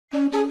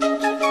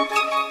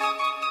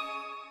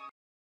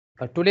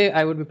Today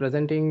I would be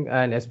presenting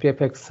an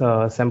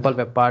SPFX sample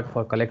web part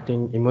for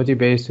collecting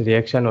emoji-based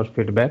reaction or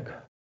feedback.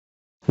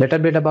 Little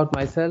bit about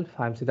myself.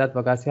 I'm Siddharth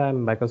Vaghasia.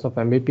 I'm Microsoft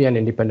MVP and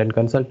independent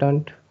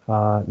consultant.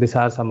 These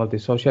are some of the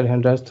social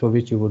handles through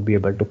which you would be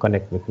able to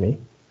connect with me.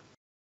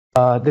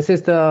 This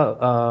is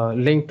the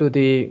link to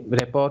the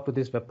report to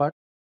this web part.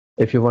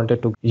 If you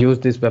wanted to use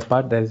this web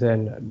part, there's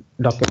a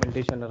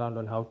documentation around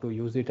on how to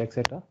use it,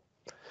 etc.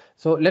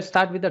 So let's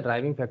start with the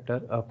driving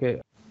factor.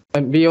 Okay.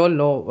 And we all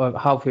know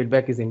how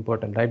feedback is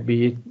important, right?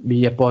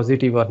 Be a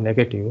positive or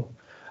negative.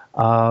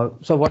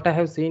 So what I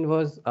have seen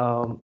was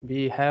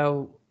we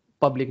have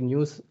public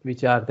news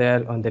which are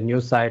there on the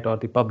news site or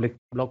the public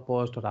blog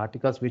post or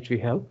articles which we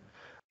have,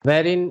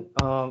 wherein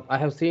I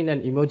have seen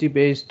an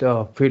emoji-based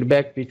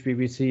feedback which we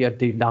will see at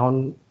the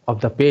down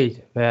of the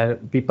page where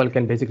people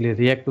can basically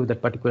react to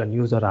that particular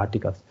news or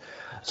articles.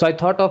 So I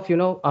thought of,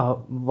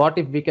 what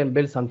if we can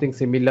build something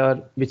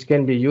similar which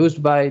can be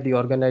used by the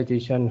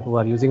organization who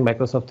are using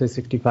Microsoft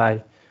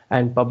 365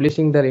 and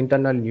publishing their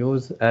internal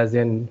news as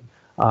in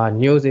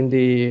news in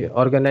the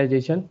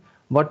organization.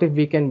 What if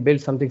we can build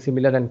something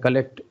similar and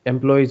collect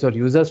employees or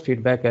users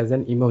feedback as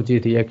an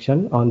emoji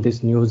reaction on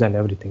this news and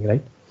everything,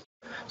 right?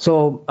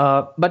 So,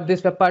 but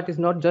this web part is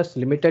not just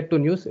limited to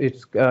news.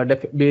 It's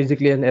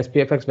basically an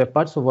SPFX web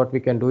part. So what we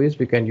can do is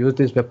we can use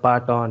this web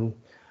part on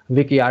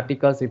wiki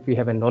articles if we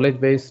have a knowledge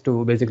base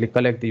to basically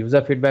collect the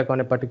user feedback on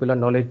a particular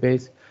knowledge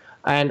base.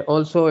 And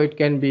also it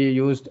can be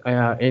used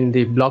in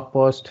the blog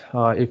post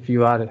if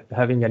you are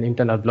having an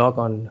internal blog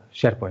on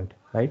SharePoint,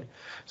 right?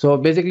 So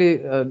basically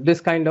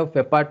this kind of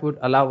web part would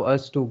allow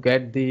us to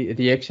get the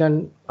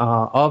reaction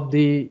of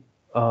the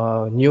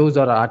news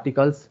or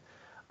articles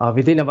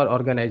within our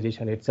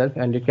organization itself,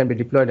 and it can be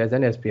deployed as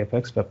an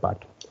SPFX web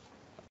part.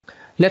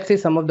 Let's see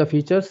some of the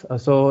features.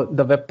 So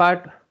the web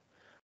part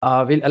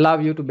will allow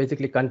you to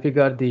basically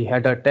configure the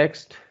header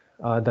text,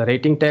 the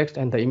rating text,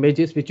 and the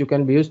images which you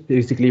can use.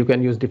 Basically, you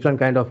can use different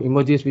kind of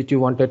emojis which you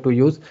wanted to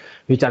use,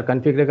 which are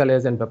configurable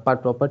as a web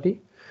part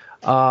property.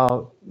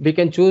 We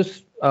can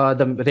choose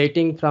the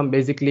rating from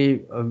basically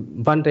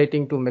 1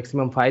 rating to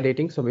maximum 5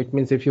 ratings. So it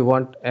means if you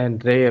want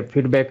a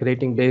feedback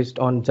rating based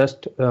on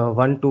just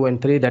 1, 2,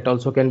 and 3, that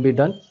also can be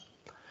done.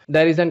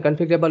 There is a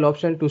configurable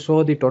option to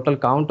show the total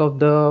count of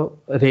the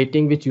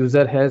rating which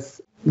user has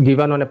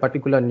given on a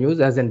particular news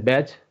as in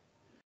badge.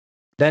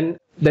 Then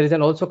there is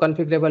an also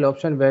configurable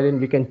option wherein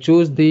we can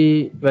choose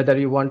whether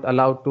you want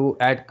allowed to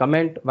add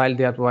comment while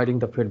they are providing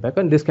the feedback,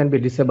 and this can be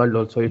disabled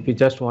also if you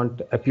just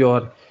want a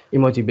pure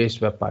emoji based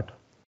web part.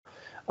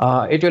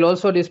 It will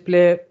also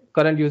display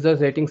current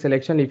users rating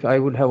selection. If I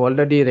would have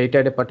already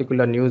rated a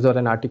particular news or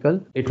an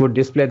article, it would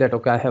display that,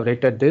 okay, I have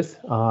rated this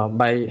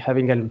by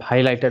having a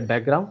highlighted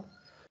background.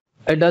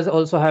 It does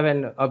also have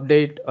an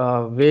update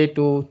way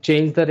to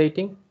change the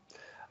rating.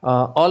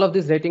 All of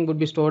this rating would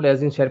be stored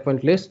as in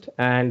SharePoint list,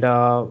 and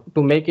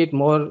to make it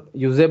more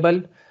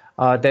usable,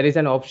 there is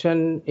an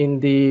option in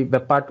the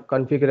web part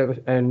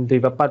configuration and the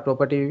web part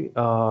property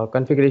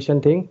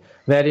configuration thing,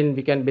 wherein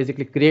we can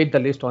basically create the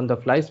list on the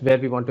flies where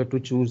we wanted to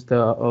choose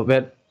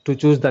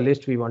the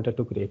list we wanted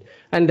to create,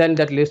 and then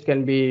that list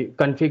can be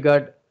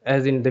configured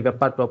as in the web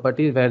part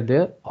property where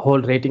the whole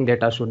rating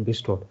data should be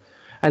stored.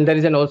 And there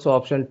is an also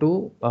option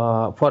to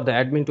for the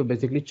admin to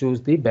basically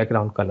choose the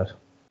background color.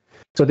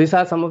 So these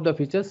are some of the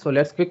features. So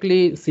let's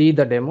quickly see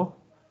the demo.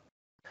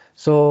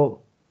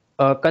 So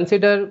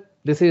consider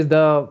this is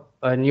the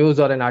news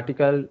or an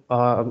article,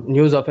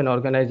 news of an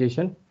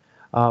organization.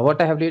 What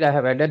I have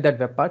added that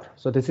web part.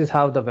 So this is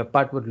how the web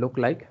part would look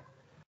like.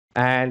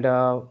 And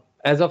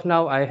as of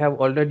now,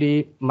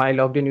 my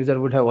logged in user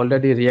would have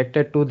already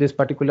reacted to this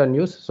particular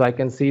news. So I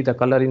can see the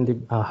color in the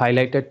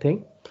highlighted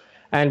thing.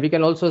 And we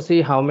can also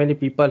see how many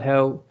people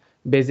have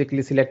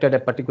basically selected a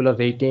particular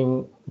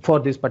rating for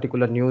this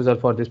particular news or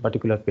for this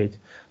particular page.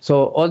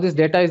 So all this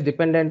data is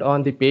dependent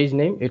on the page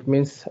name. It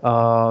means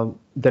the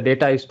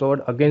data is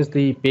stored against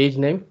the page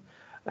name,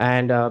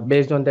 and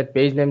based on that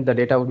page name, the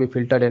data would be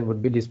filtered and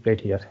would be displayed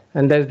here.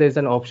 And there's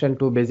an option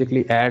to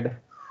basically add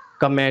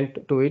comment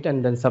to it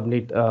and then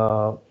submit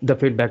the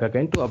feedback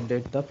again to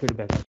update the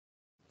feedback.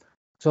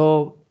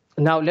 So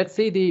now let's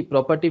see the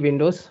property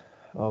windows.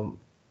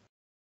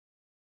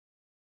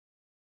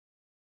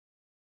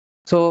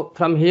 So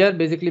from here,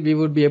 basically, we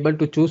would be able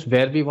to choose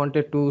where we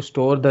wanted to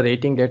store the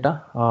rating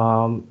data.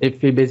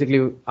 If we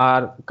basically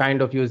are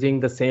kind of using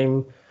the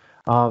same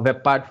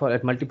web part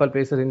at multiple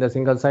places in the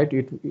single site,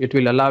 it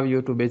will allow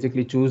you to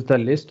basically choose the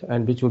list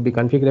and which would be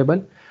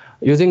configurable.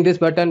 Using this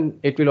button,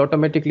 it will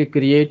automatically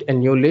create a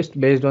new list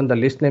based on the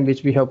list name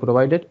which we have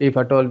provided. If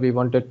at all we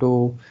wanted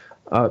to,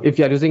 if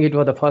you are using it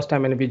for the first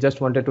time and we just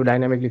wanted to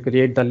dynamically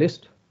create the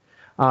list.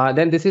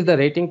 Then this is the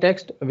rating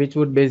text, which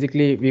would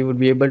basically, we would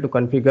be able to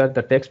configure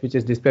the text which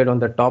is displayed on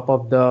the top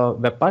of the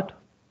web part.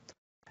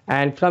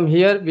 And from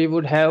here, we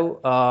would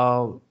have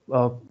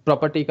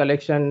property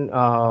collection,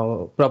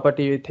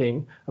 property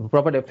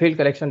field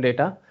collection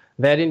data,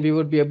 wherein we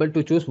would be able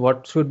to choose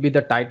what should be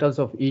the titles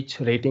of each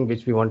rating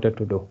which we wanted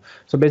to do.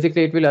 So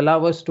basically, it will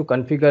allow us to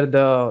configure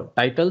the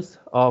titles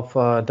of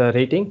the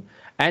rating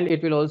And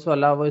it will also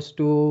allow us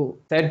to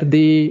set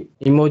the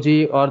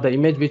emoji or the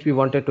image which we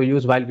wanted to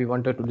use while we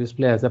wanted to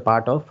display as a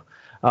part of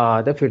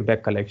the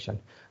feedback collection.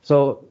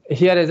 So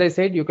here, as I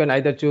said, you can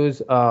either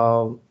choose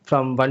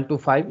from 1 to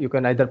 5. You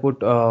can either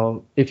put,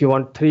 if you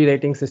want 3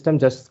 rating system,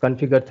 just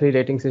configure 3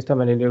 rating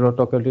system, and it will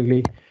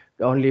automatically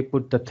only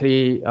put the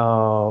 3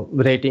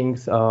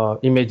 ratings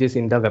images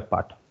in the web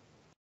part,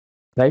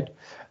 right?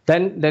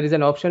 Then there is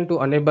an option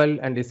to enable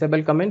and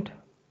disable comment.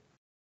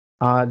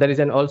 There is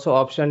an also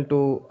option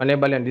to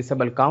enable and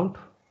disable count.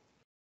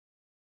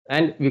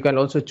 And we can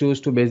also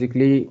choose to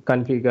basically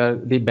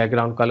configure the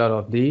background color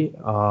of the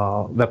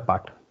web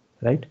part,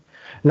 right?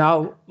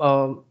 Now,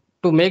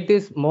 to make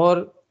this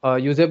more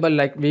usable,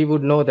 like we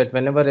would know that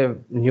whenever a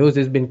news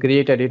is been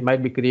created, it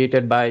might be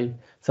created by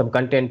some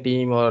content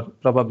team or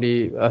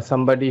probably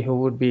somebody who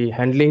would be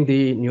handling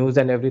the news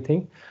and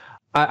everything.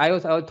 I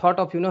thought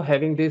of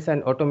having this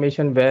an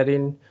automation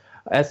wherein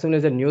as soon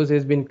as a news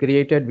has been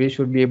created, we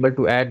should be able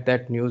to add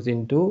that news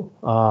into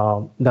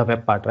the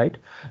web part, right?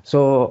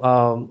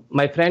 So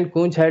my friend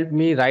Kunj helped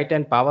me write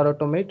and power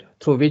automate,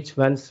 through which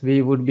once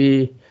we will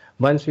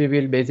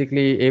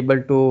basically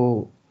able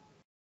to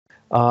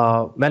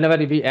whenever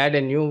we add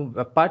a new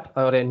web part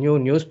or a new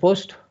news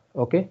post,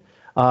 okay,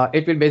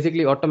 it will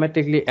basically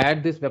automatically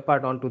add this web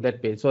part onto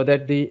that page, so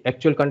that the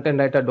actual content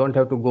writer don't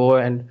have to go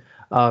and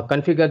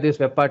configure this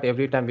web part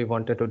every time we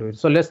wanted to do it.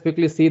 So let's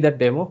quickly see that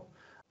demo.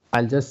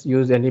 I'll just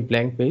use any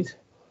blank page.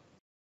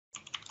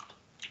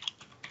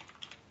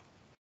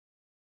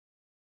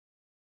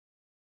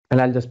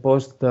 And I'll just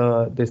post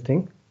this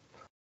thing.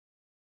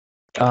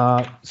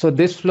 So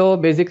this flow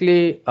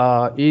basically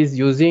is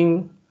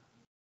using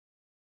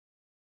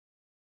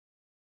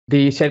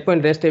the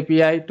SharePoint REST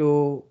API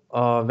to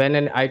when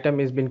an item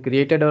is been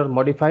created or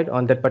modified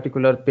on that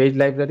particular page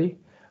library,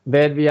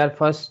 where we are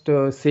first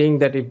seeing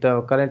that if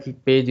the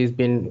current page is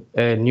been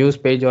a news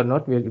page or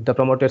not. The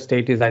promoted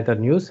state is either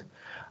news.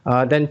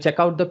 Then check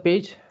out the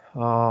page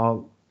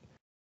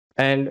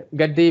and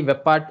get the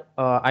web part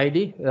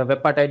ID. The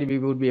web part ID we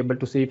would be able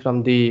to see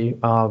from the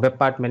web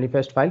part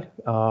manifest file.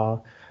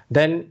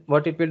 Then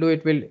what it will do,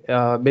 it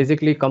will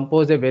basically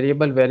compose a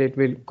variable where it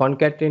will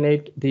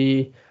concatenate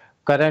the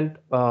current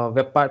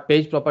web part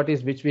page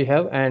properties which we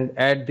have and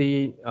add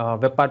the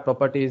web part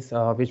properties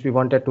which we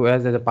wanted to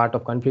as a part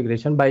of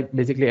configuration by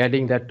basically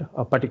adding that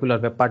particular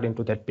web part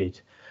into that page.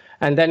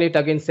 And then it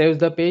again saves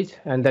the page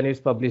and then it's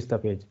published the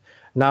page.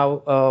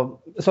 Now,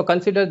 so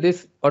consider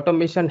this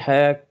automation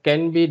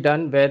can be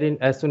done wherein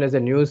as soon as the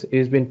news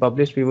is been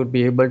published, we would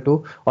be able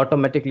to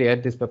automatically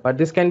add this web part.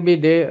 This can be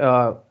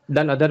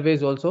done other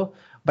ways also,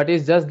 but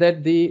it's just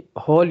that the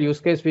whole use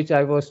case which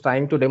I was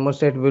trying to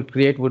demonstrate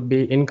would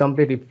be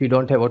incomplete if we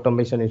don't have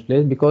automation in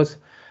place, because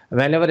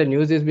whenever a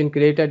news is been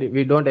created,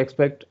 we don't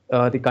expect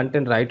the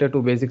content writer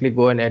to basically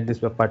go and add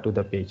this web part to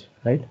the page,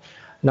 right?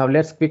 Now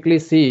let's quickly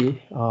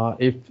see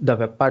if the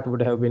web part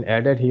would have been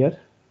added here.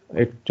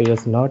 It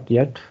is not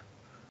yet.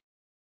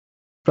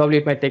 Probably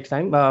it might take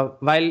time.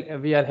 While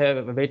we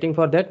are waiting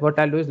for that, what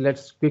I'll do is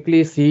let's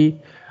quickly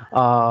see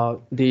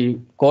the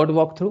code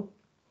walkthrough.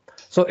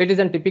 So it is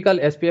a typical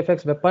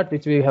SPFX web part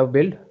which we have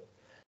built.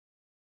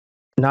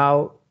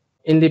 Now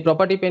in the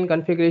property pane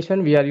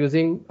configuration, we are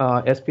using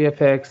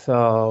SPFX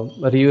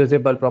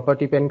reusable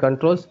property pane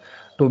controls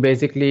to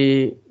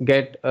basically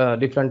get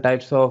different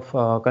types of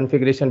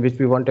configuration which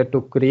we wanted to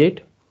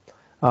create.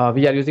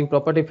 We are using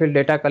property field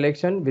data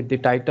collection with the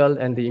title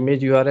and the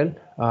image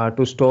URL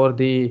to store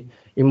the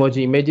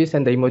emoji images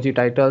and the emoji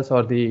titles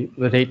or the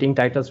rating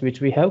titles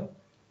which we have.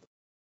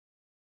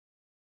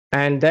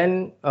 And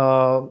then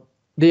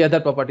the other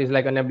properties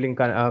like enabling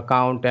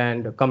count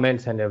and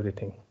comments and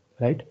everything,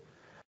 right?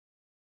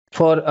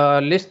 For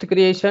list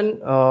creation,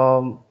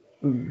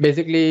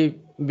 basically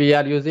we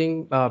are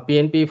using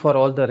PnP for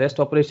all the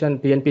REST operation,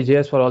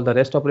 PnP.js for all the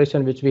REST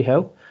operation which we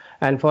have.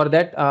 And for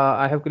that,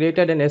 I have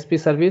created an SP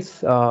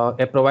service,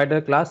 a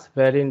provider class,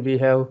 wherein we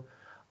have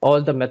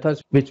all the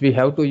methods which we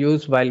have to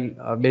use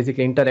while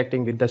basically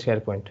interacting with the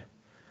SharePoint.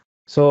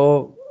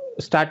 So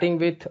starting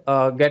with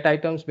get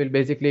items, will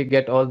basically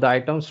get all the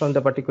items from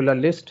the particular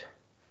list.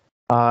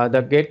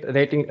 The get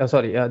rating,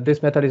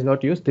 this method is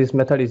not used. This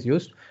method is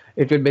used.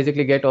 It will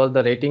basically get all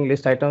the rating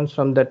list items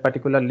from that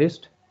particular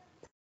list.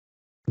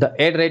 The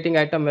add rating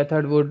item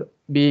method would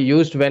be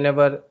used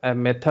whenever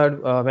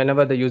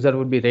whenever the user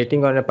would be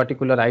rating on a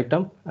particular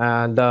item,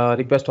 and the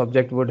request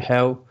object would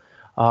have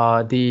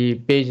the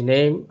page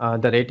name,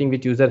 the rating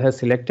which user has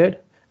selected,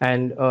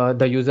 and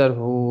the user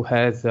who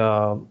has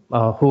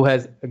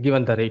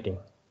given the rating,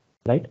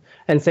 right?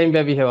 And same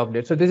way we have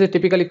update. So this is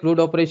typically CRUD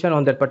operation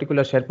on that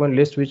particular SharePoint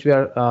list which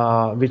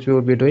we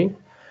would be doing.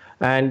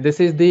 And this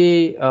is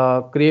the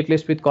create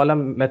list with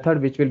column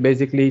method, which will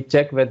basically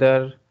check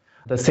whether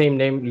the same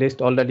name list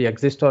already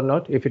exists or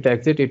not. If it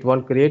exists, it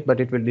won't create,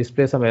 but it will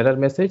display some error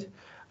message.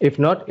 If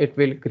not, it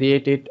will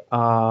create it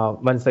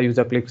once the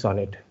user clicks on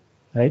it,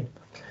 right?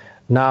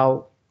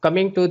 Now,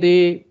 coming to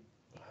the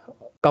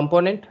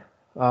component,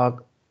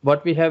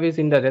 what we have is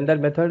in the render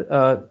method,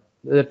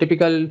 the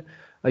typical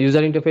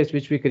user interface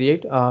which we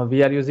create.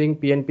 We are using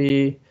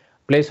PnP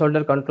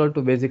placeholder control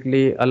to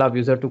basically allow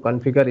user to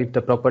configure if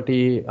the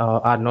property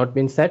are not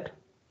been set.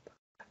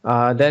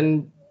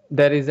 Then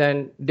there is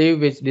an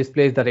div which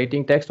displays the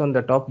rating text on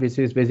the top, which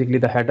is basically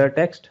the header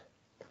text.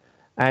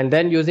 And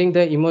then using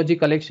the emoji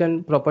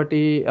collection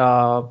property,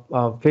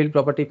 field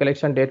property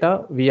collection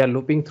data, we are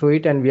looping through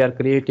it and we are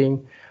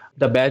creating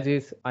the badge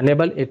is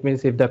enabled. It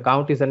means if the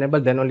count is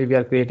enabled, then only we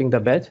are creating the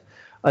badge.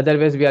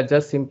 Otherwise, we are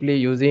just simply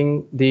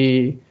using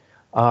the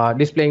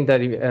displaying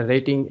the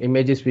rating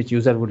images which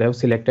user would have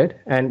selected.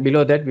 And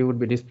below that, we would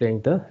be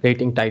displaying the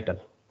rating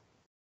title,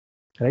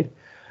 right?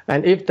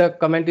 And if the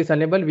comment is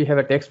enabled, we have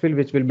a text field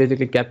which will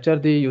basically capture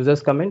the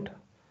user's comment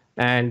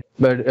and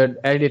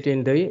add it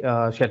in the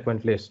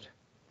SharePoint list,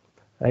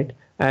 right?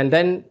 And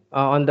then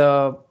on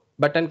the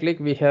button click,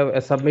 we have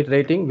a submit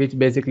rating, which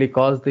basically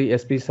calls the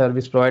SP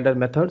service provider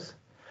methods.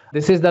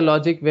 This is the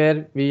logic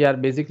where we are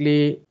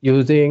basically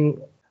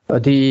using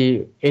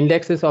the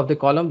indexes of the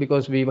column,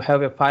 because we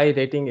have a 5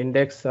 rating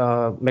index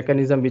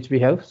mechanism which we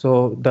have.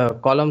 So the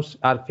columns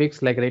are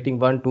fixed like rating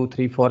 1, 2,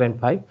 3, 4, and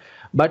 5.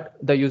 But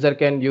the user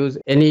can use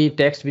any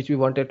text which we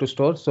wanted to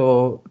store.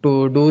 So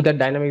to do that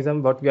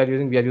dynamism, what we are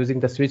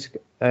using the switch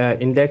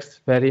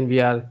index, wherein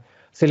we are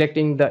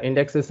selecting the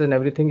indexes and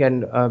everything,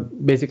 and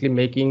basically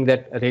making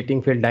that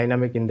rating field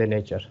dynamic in the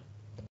nature,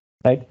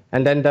 right?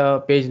 And then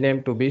the page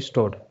name to be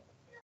stored.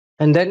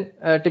 And then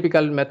a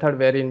typical method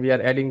wherein we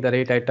are adding the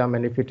rate item,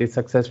 and if it is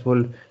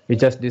successful, we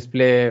just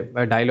display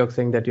a dialog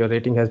saying that your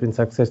rating has been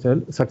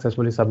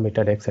successfully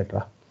submitted,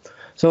 etc.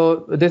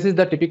 So this is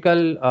the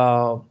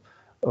typical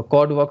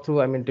code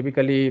walkthrough. I mean,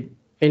 typically,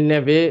 in a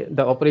way,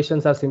 the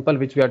operations are simple,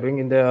 which we are doing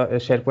in the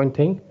SharePoint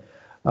thing.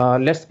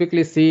 Let's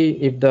quickly see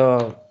if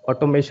the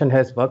automation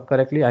has worked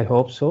correctly. I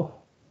hope so.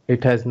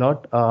 It has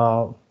not.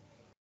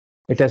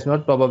 It has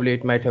not. Probably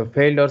it might have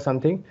failed or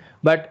something.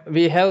 But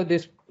we have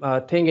this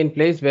thing in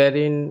place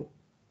wherein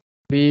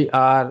we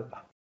are,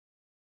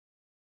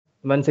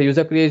 once a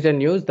user creates a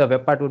news, the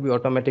web part will be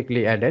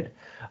automatically added.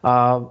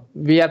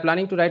 We are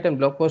planning to write a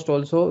blog post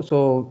also.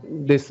 So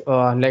this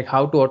like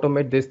how to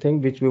automate this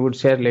thing, which we would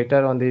share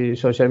later on the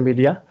social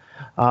media.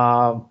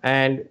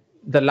 And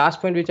the last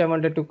point which I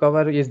wanted to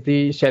cover is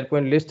the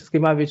SharePoint list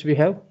schema which we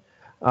have,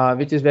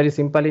 which is very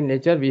simple in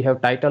nature. We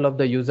have title of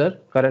the user,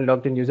 current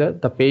logged in user,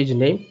 the page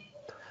name,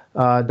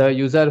 the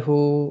user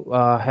who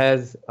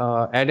has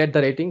added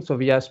the rating. So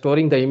we are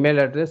storing the email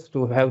address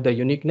to have the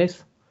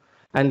uniqueness.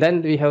 And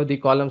then we have the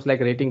columns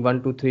like rating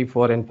 1, 2, 3,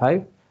 4, and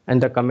 5, and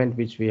the comment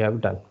which we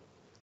have done.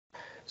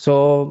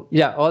 So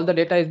yeah, all the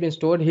data has been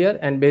stored here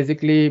and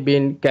basically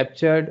been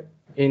captured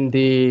in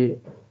the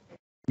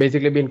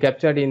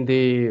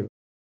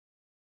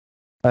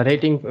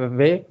rating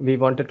way we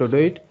wanted to do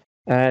it.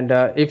 And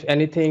if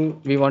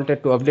anything we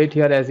wanted to update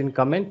here as in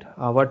comment,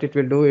 what it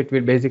will do, it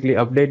will basically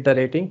update the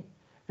rating,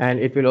 and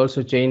it will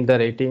also change the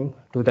rating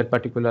to that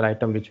particular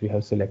item which we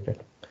have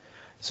selected.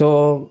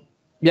 So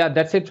yeah,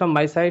 that's it from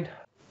my side.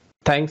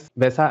 Thanks,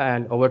 Besa,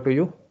 and over to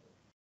you.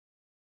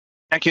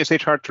 Thank you,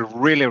 Siddharth.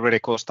 Really, really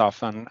cool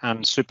stuff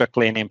and super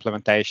clean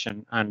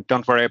implementation. And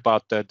don't worry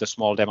about the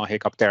small demo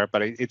hiccup there,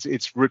 but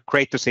it's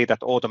great to see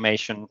that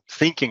automation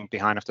thinking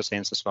behind of the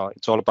scenes as well.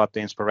 It's all about the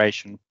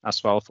inspiration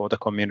as well for the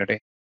community.